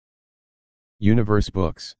Universe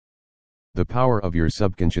Books. The Power of Your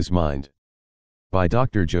Subconscious Mind. By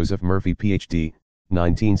Dr. Joseph Murphy, Ph.D.,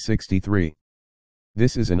 1963.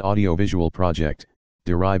 This is an audiovisual project,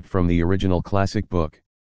 derived from the original classic book.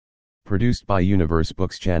 Produced by Universe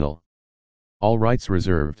Books Channel. All rights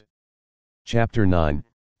reserved. Chapter 9,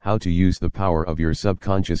 How to Use the Power of Your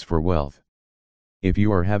Subconscious for Wealth. If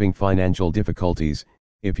you are having financial difficulties,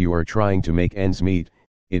 if you are trying to make ends meet,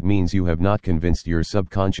 it means you have not convinced your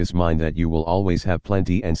subconscious mind that you will always have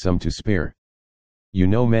plenty and some to spare. You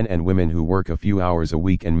know men and women who work a few hours a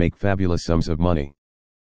week and make fabulous sums of money.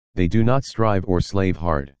 They do not strive or slave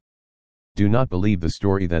hard. Do not believe the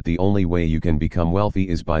story that the only way you can become wealthy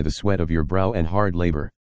is by the sweat of your brow and hard labor.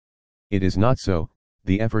 It is not so.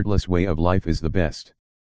 The effortless way of life is the best.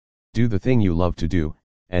 Do the thing you love to do,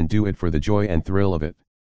 and do it for the joy and thrill of it.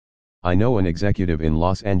 I know an executive in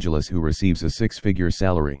Los Angeles who receives a six-figure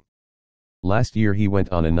salary. Last year he went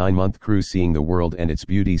on a 9-month cruise seeing the world and its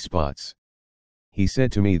beauty spots. He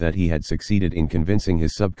said to me that he had succeeded in convincing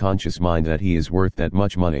his subconscious mind that he is worth that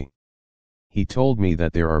much money. He told me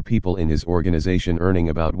that there are people in his organization earning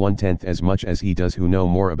about 1/10 as much as he does who know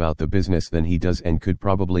more about the business than he does and could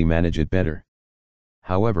probably manage it better.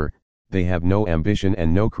 However, they have no ambition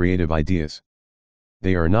and no creative ideas.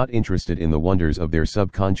 They are not interested in the wonders of their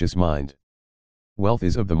subconscious mind. Wealth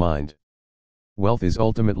is of the mind. Wealth is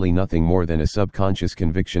ultimately nothing more than a subconscious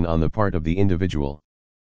conviction on the part of the individual.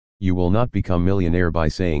 You will not become millionaire by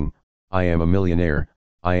saying, "I am a millionaire,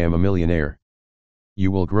 I am a millionaire." You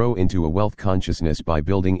will grow into a wealth consciousness by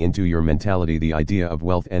building into your mentality the idea of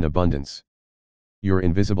wealth and abundance. Your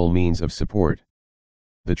invisible means of support.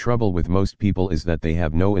 The trouble with most people is that they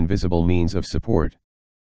have no invisible means of support.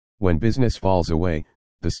 When business falls away,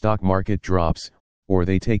 the stock market drops, or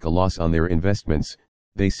they take a loss on their investments,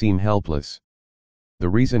 they seem helpless. The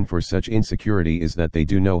reason for such insecurity is that they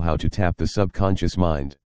do know how to tap the subconscious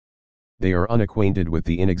mind. They are unacquainted with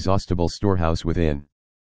the inexhaustible storehouse within.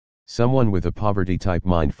 Someone with a poverty-type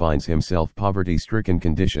mind finds himself poverty-stricken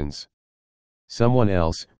conditions. Someone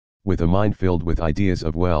else, with a mind filled with ideas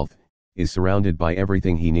of wealth, is surrounded by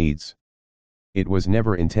everything he needs. It was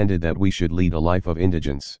never intended that we should lead a life of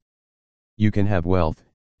indigence. You can have wealth,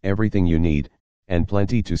 everything you need, and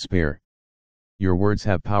plenty to spare. Your words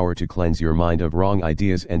have power to cleanse your mind of wrong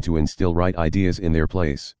ideas and to instill right ideas in their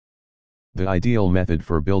place. The ideal method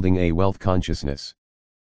for building a wealth consciousness.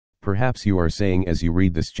 Perhaps you are saying as you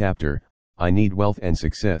read this chapter, "I need wealth and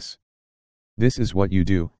success." This is what you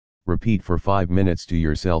do: repeat for 5 minutes to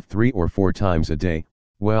yourself 3 or 4 times a day,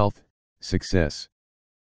 "Wealth, success."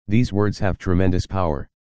 These words have tremendous power.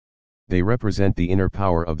 They represent the inner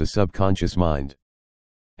power of the subconscious mind.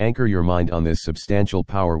 Anchor your mind on this substantial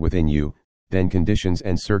power within you, then conditions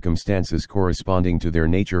and circumstances corresponding to their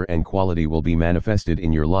nature and quality will be manifested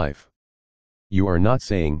in your life. You are not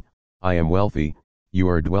saying, "I am wealthy," you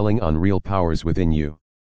are dwelling on real powers within you.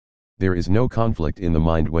 There is no conflict in the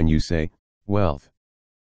mind when you say, "Wealth."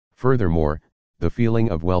 Furthermore, the feeling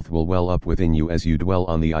of wealth will well up within you as you dwell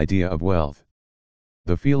on the idea of wealth.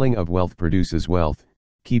 The feeling of wealth produces wealth.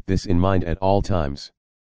 Keep this in mind at all times.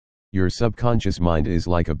 Your subconscious mind is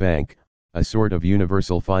like a bank, a sort of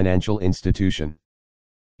universal financial institution.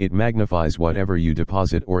 It magnifies whatever you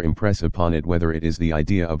deposit or impress upon it, whether it is the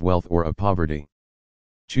idea of wealth or of poverty.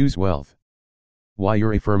 Choose wealth. Why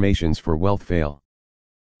your affirmations for wealth fail.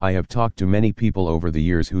 I have talked to many people over the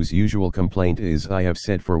years whose usual complaint is, "I have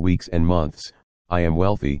said for weeks and months, I am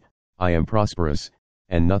wealthy, I am prosperous,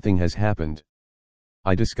 and nothing has happened."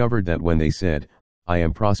 I discovered that when they said, "I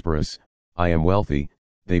am prosperous, I am wealthy,"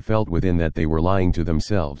 they felt within that they were lying to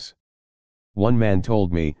themselves. One man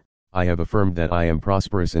told me, "I have affirmed that I am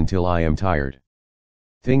prosperous until I am tired.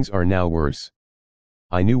 Things are now worse."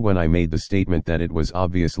 I knew when I made the statement that it was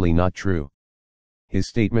obviously not true. His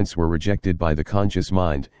statements were rejected by the conscious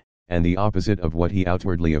mind, and the opposite of what he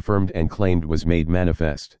outwardly affirmed and claimed was made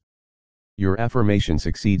manifest. Your affirmation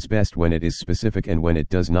succeeds best when it is specific and when it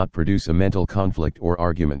does not produce a mental conflict or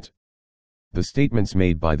argument. The statements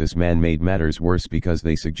made by this man made matters worse because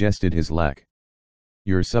they suggested his lack.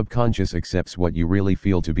 Your subconscious accepts what you really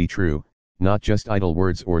feel to be true, not just idle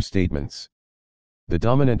words or statements. The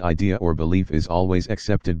dominant idea or belief is always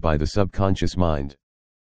accepted by the subconscious mind.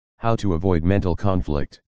 How to avoid mental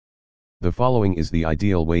conflict. The following is the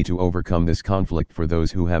ideal way to overcome this conflict for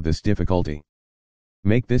those who have this difficulty.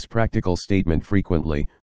 Make this practical statement frequently,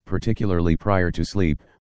 particularly prior to sleep: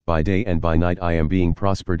 "By day and by night I am being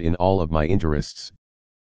prospered in all of my interests."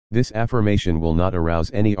 This affirmation will not arouse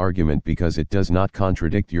any argument because it does not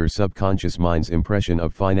contradict your subconscious mind's impression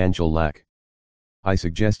of financial lack. I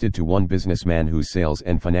suggested to one businessman whose sales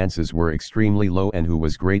and finances were extremely low and who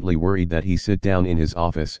was greatly worried that he sit down in his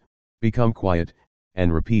office, become quiet,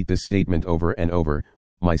 and repeat this statement over and over: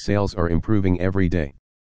 "My sales are improving every day."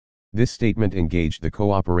 This statement engaged the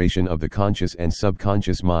cooperation of the conscious and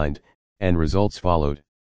subconscious mind, and results followed.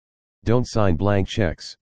 Don't sign blank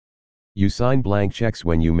checks. You sign blank checks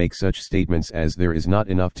when you make such statements as "there is not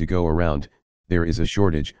enough to go around," "there is a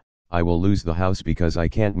shortage," "I will lose the house because I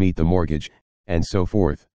can't meet the mortgage," and so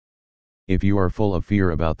forth. If you are full of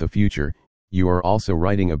fear about the future, you are also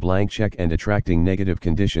writing a blank check and attracting negative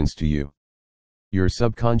conditions to you. Your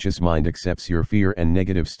subconscious mind accepts your fear and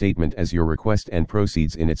negative statement as your request and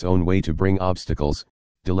proceeds in its own way to bring obstacles,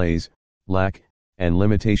 delays, lack, and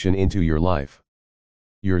limitation into your life.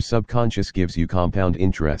 Your subconscious gives you compound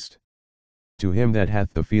interest. To him that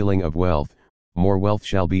hath the feeling of wealth, more wealth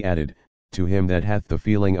shall be added; to him that hath the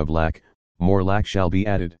feeling of lack, more lack shall be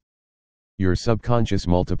added. Your subconscious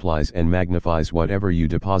multiplies and magnifies whatever you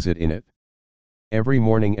deposit in it. Every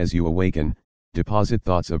morning as you awaken, deposit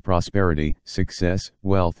thoughts of prosperity, success,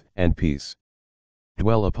 wealth, and peace.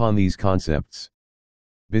 Dwell upon these concepts.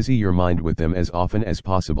 Busy your mind with them as often as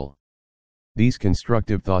possible. These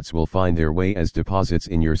constructive thoughts will find their way as deposits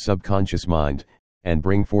in your subconscious mind, and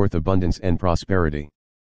bring forth abundance and prosperity.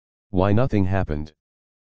 Why nothing happened?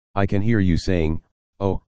 I can hear you saying,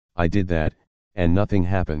 "Oh, I did that, and nothing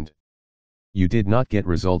happened." You did not get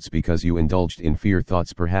results because you indulged in fear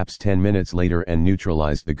thoughts perhaps 10 minutes later and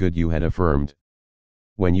neutralized the good you had affirmed.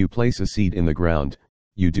 When you place a seed in the ground,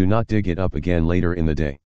 you do not dig it up again later in the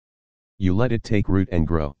day. You let it take root and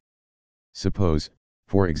grow. Suppose,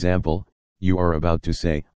 for example, you are about to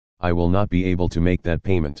say, "I will not be able to make that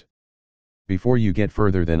payment." Before you get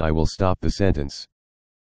further than "I will," stop the sentence.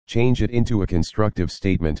 Change it into a constructive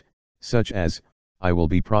statement, such as, "I will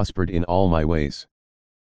be prospered in all my ways."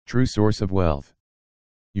 True source of wealth.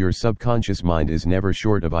 Your subconscious mind is never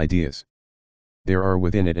short of ideas. There are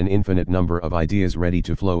within it an infinite number of ideas ready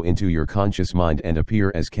to flow into your conscious mind and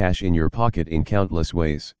appear as cash in your pocket in countless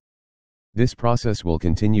ways. This process will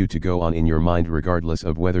continue to go on in your mind regardless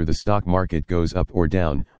of whether the stock market goes up or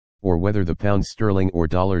down, or whether the pound sterling or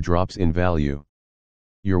dollar drops in value.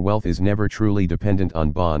 Your wealth is never truly dependent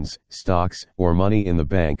on bonds, stocks, or money in the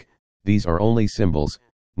bank. These are only symbols,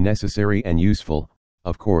 necessary and useful,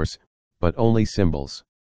 of course, but only symbols.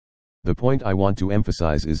 The point I want to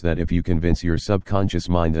emphasize is that if you convince your subconscious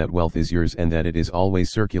mind that wealth is yours and that it is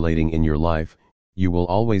always circulating in your life, you will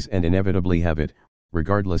always and inevitably have it,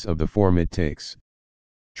 regardless of the form it takes.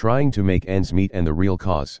 Trying to make ends meet and the real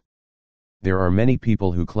cause. There are many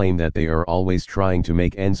people who claim that they are always trying to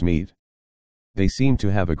make ends meet. They seem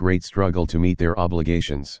to have a great struggle to meet their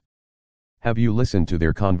obligations. Have you listened to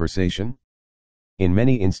their conversation? In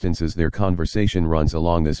many instances their conversation runs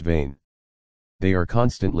along this vein. They are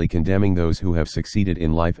constantly condemning those who have succeeded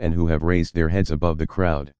in life and who have raised their heads above the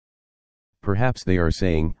crowd. Perhaps they are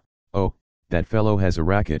saying, "Oh, that fellow has a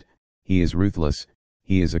racket, he is ruthless,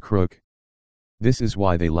 he is a crook." This is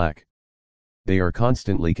why they lack. They are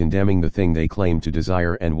constantly condemning the thing they claim to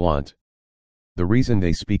desire and want. The reason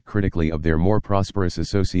they speak critically of their more prosperous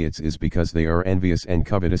associates is because they are envious and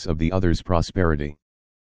covetous of the other's prosperity.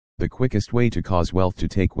 The quickest way to cause wealth to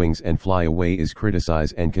take wings and fly away is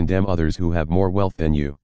criticize and condemn others who have more wealth than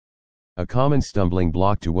you. A common stumbling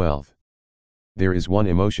block to wealth. There is one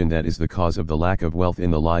emotion that is the cause of the lack of wealth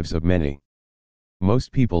in the lives of many.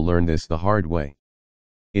 Most people learn this the hard way.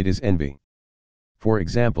 It is envy. For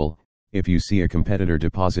example, if you see a competitor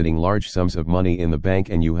depositing large sums of money in the bank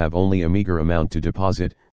and you have only a meager amount to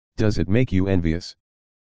deposit, does it make you envious?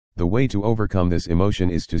 The way to overcome this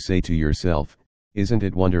emotion is to say to yourself, "Isn't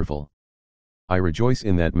it wonderful? I rejoice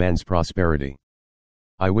in that man's prosperity.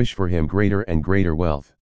 I wish for him greater and greater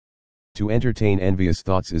wealth." To entertain envious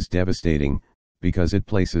thoughts is devastating, because it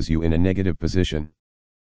places you in a negative position.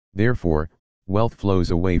 Therefore, wealth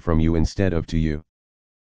flows away from you instead of to you.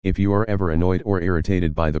 If you are ever annoyed or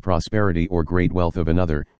irritated by the prosperity or great wealth of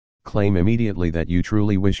another, claim immediately that you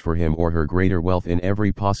truly wish for him or her greater wealth in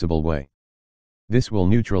every possible way. This will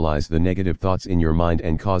neutralize the negative thoughts in your mind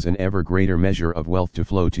and cause an ever greater measure of wealth to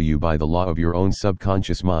flow to you by the law of your own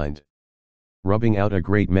subconscious mind. Rubbing out a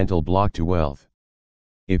great mental block to wealth.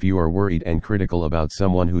 If you are worried and critical about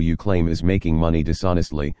someone who you claim is making money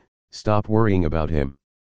dishonestly, stop worrying about him.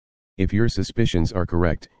 If your suspicions are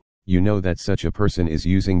correct, you know that such a person is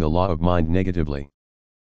using the law of mind negatively.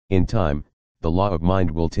 In time, the law of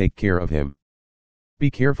mind will take care of him.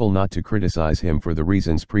 Be careful not to criticize him for the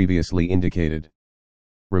reasons previously indicated.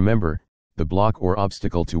 Remember, the block or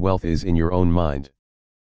obstacle to wealth is in your own mind.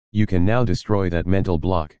 You can now destroy that mental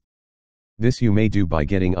block. This you may do by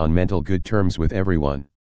getting on mental good terms with everyone.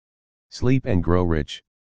 Sleep and grow rich.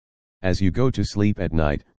 As you go to sleep at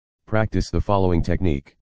night, practice the following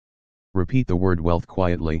technique. Repeat the word wealth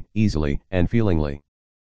quietly, easily, and feelingly.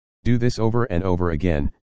 Do this over and over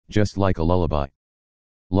again, just like a lullaby.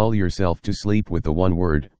 Lull yourself to sleep with the one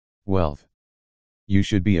word, wealth. You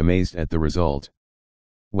should be amazed at the result.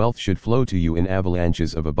 Wealth should flow to you in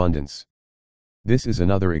avalanches of abundance. This is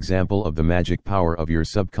another example of the magic power of your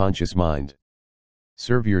subconscious mind.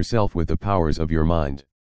 Serve yourself with the powers of your mind.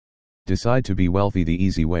 Decide to be wealthy the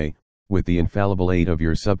easy way, with the infallible aid of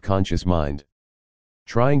your subconscious mind.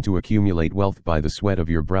 Trying to accumulate wealth by the sweat of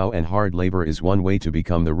your brow and hard labor is one way to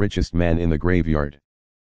become the richest man in the graveyard.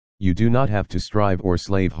 You do not have to strive or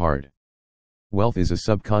slave hard. Wealth is a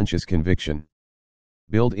subconscious conviction.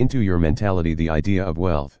 Build into your mentality the idea of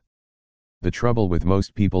wealth. The trouble with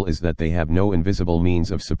most people is that they have no invisible means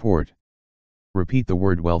of support. Repeat the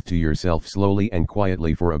word wealth to yourself slowly and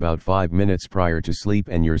quietly for about 5 minutes prior to sleep,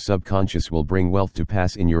 and your subconscious will bring wealth to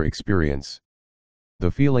pass in your experience. The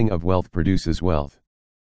feeling of wealth produces wealth.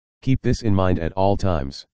 Keep this in mind at all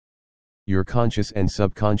times. Your conscious and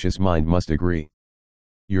subconscious mind must agree.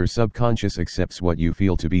 Your subconscious accepts what you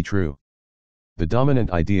feel to be true. The dominant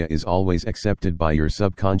idea is always accepted by your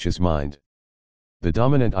subconscious mind. The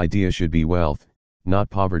dominant idea should be wealth,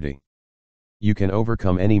 not poverty. You can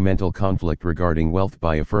overcome any mental conflict regarding wealth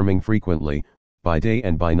by affirming frequently, by day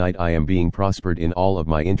and by night, I am being prospered in all of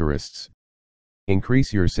my interests.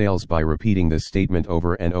 Increase your sales by repeating this statement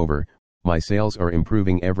over and over, my sales are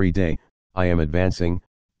improving every day, I am advancing,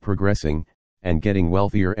 progressing, and getting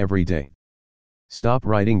wealthier every day. Stop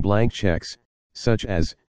writing blank checks, such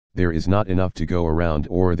as, there is not enough to go around,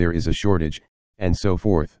 or there is a shortage, and so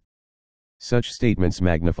forth. Such statements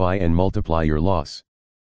magnify and multiply your loss.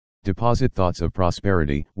 Deposit thoughts of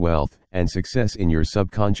prosperity, wealth, and success in your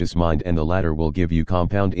subconscious mind, and the latter will give you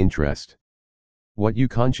compound interest. What you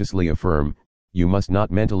consciously affirm, you must not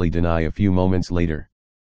mentally deny a few moments later.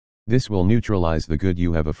 This will neutralize the good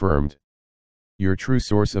you have affirmed. Your true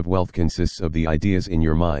source of wealth consists of the ideas in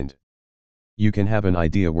your mind. You can have an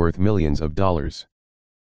idea worth millions of dollars.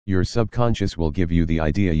 Your subconscious will give you the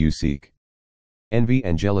idea you seek. Envy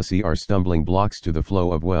and jealousy are stumbling blocks to the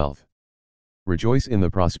flow of wealth. Rejoice in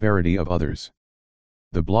the prosperity of others.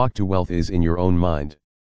 The block to wealth is in your own mind.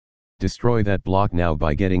 Destroy that block now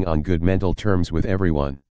by getting on good mental terms with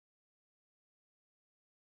everyone.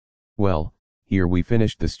 Well, here we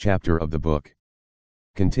finished this chapter of the book.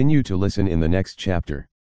 Continue to listen in the next chapter.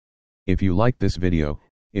 If you liked this video,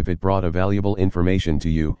 if it brought a valuable information to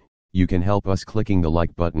you, you can help us clicking the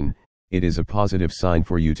like button. It is a positive sign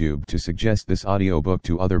for YouTube to suggest this audiobook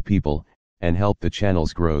to other people, and help the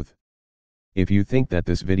channel's growth. If you think that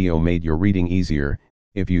this video made your reading easier,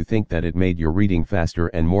 if you think that it made your reading faster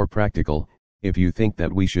and more practical, if you think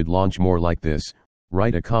that we should launch more like this,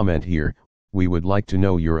 write a comment here. We would like to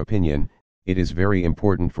know your opinion. It is very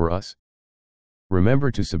important for us.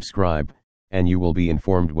 Remember to subscribe, and you will be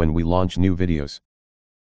informed when we launch new videos.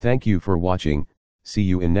 Thank you for watching. See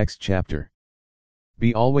you in next chapter.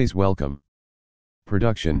 Be always welcome.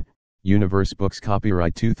 Production, Universe Books,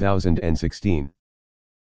 copyright 2016.